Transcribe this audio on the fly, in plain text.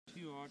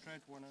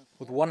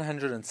With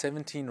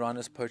 117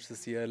 rhinos poached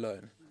this year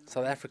alone,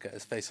 South Africa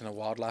is facing a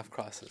wildlife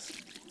crisis.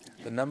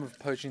 The number of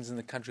poachings in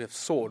the country have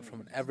soared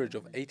from an average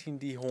of 18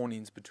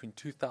 dehornings between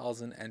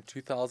 2000 and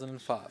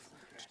 2005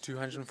 to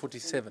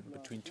 247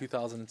 between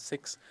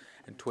 2006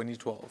 and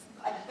 2012.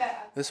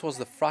 This was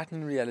the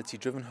frightening reality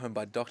driven home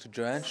by Dr.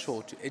 Joanne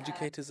Shaw to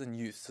educators and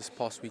youths this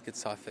past week at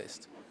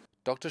SciFest.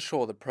 Dr.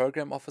 Shaw, the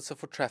Program Officer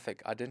for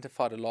Traffic,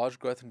 identified a large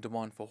growth in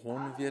demand for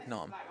horn in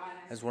Vietnam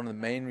as one of the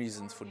main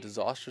reasons for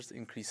disastrous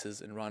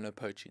increases in rhino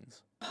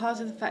poachings. Part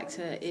of the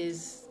factor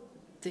is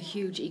the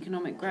huge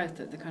economic growth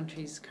that the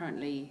country is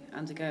currently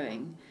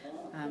undergoing,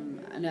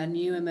 and a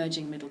new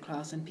emerging middle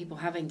class and people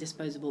having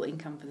disposable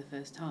income for the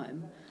first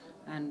time.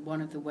 And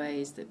one of the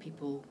ways that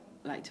people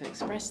like to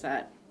express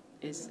that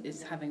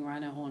is having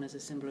rhino horn as a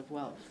symbol of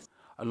wealth.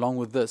 Along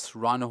with this,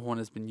 rhino horn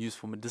has been used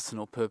for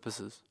medicinal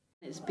purposes.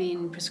 It's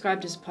been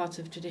prescribed as part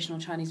of traditional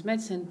Chinese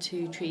medicine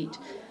to treat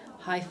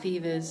high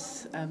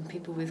fevers,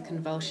 people with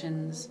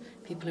convulsions,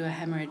 people who are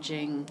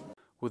hemorrhaging.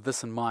 With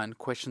this in mind,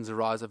 questions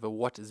arise over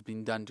what is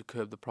being done to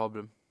curb the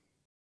problem.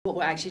 What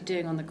we're actually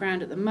doing on the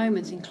ground at the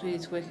moment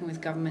includes working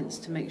with governments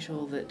to make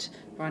sure that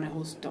rhino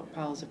horn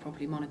stockpiles are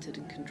properly monitored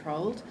and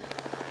controlled.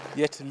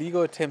 Yet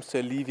legal attempts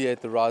to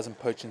alleviate the rise in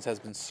poachings has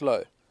been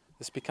slow.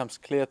 This becomes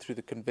clear through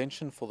the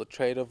Convention for the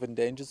Trade of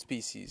Endangered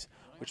Species,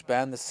 which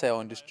banned the sale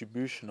and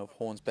distribution of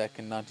horns back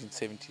in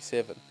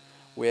 1977,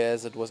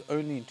 whereas it was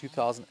only in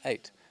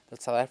 2008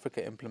 that South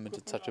Africa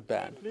implemented such a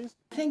ban.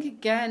 I think,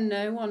 again,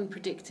 no one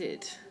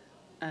predicted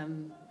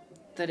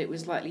that it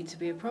was likely to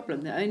be a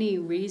problem. The only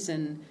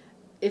reason,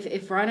 if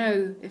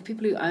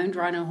people who owned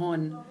rhino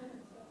horn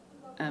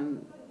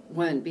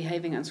weren't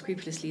behaving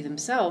unscrupulously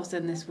themselves,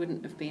 then this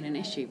wouldn't have been an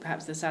issue.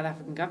 Perhaps the South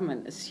African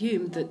government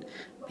assumed that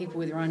people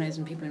with rhinos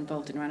and people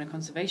involved in rhino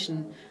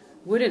conservation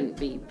wouldn't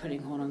be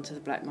putting horn onto the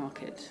black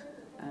market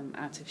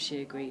out of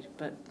sheer greed.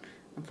 But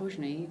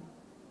unfortunately,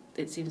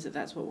 it seems that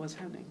that's what was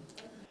happening.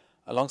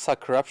 Alongside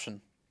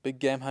corruption, big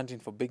game hunting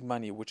for big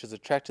money, which has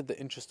attracted the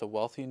interest of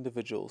wealthy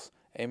individuals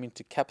aiming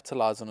to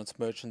capitalize on its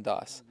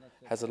merchandise,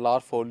 has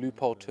allowed for a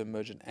loophole to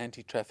emerge in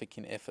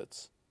anti-trafficking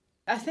efforts.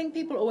 I think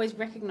people always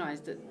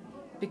recognise that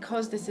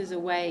because this is a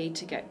way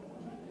to get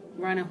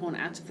rhino horn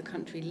out of the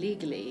country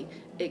legally,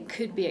 it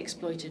could be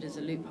exploited as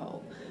a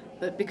loophole.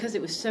 But because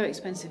it was so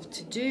expensive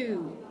to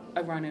do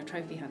a rhino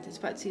trophy hunt, it's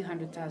about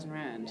 200,000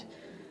 rand,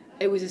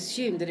 it was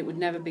assumed that it would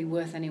never be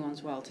worth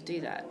anyone's while to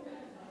do that.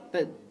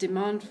 But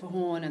demand for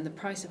horn and the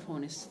price of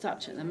horn is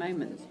such at the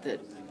moment that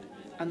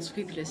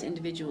unscrupulous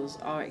individuals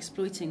are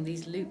exploiting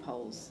these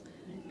loopholes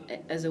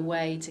as a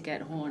way to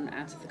get horn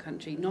out of the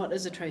country, not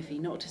as a trophy,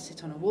 not to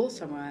sit on a wall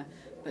somewhere,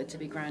 but to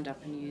be ground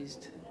up and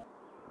used.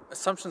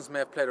 Assumptions may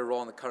have played a role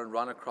in the current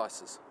rhino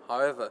crisis.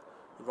 However,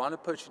 with rhino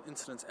poaching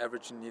incidents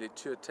averaging nearly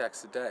 2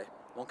 attacks a day,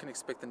 one can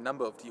expect the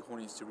number of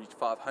dehornings to reach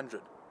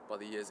 500 by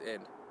the year's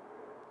end.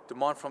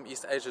 Demand from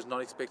East Asia is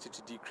not expected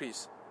to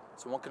decrease,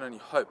 so one can only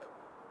hope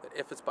that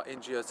efforts by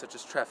NGOs such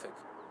as Traffic,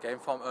 game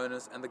farm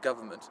owners and the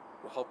government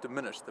will help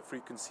diminish the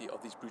frequency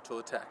of these brutal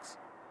attacks.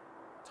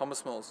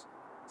 Thomas Mills,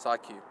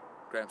 SciQ,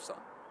 Grahamstown.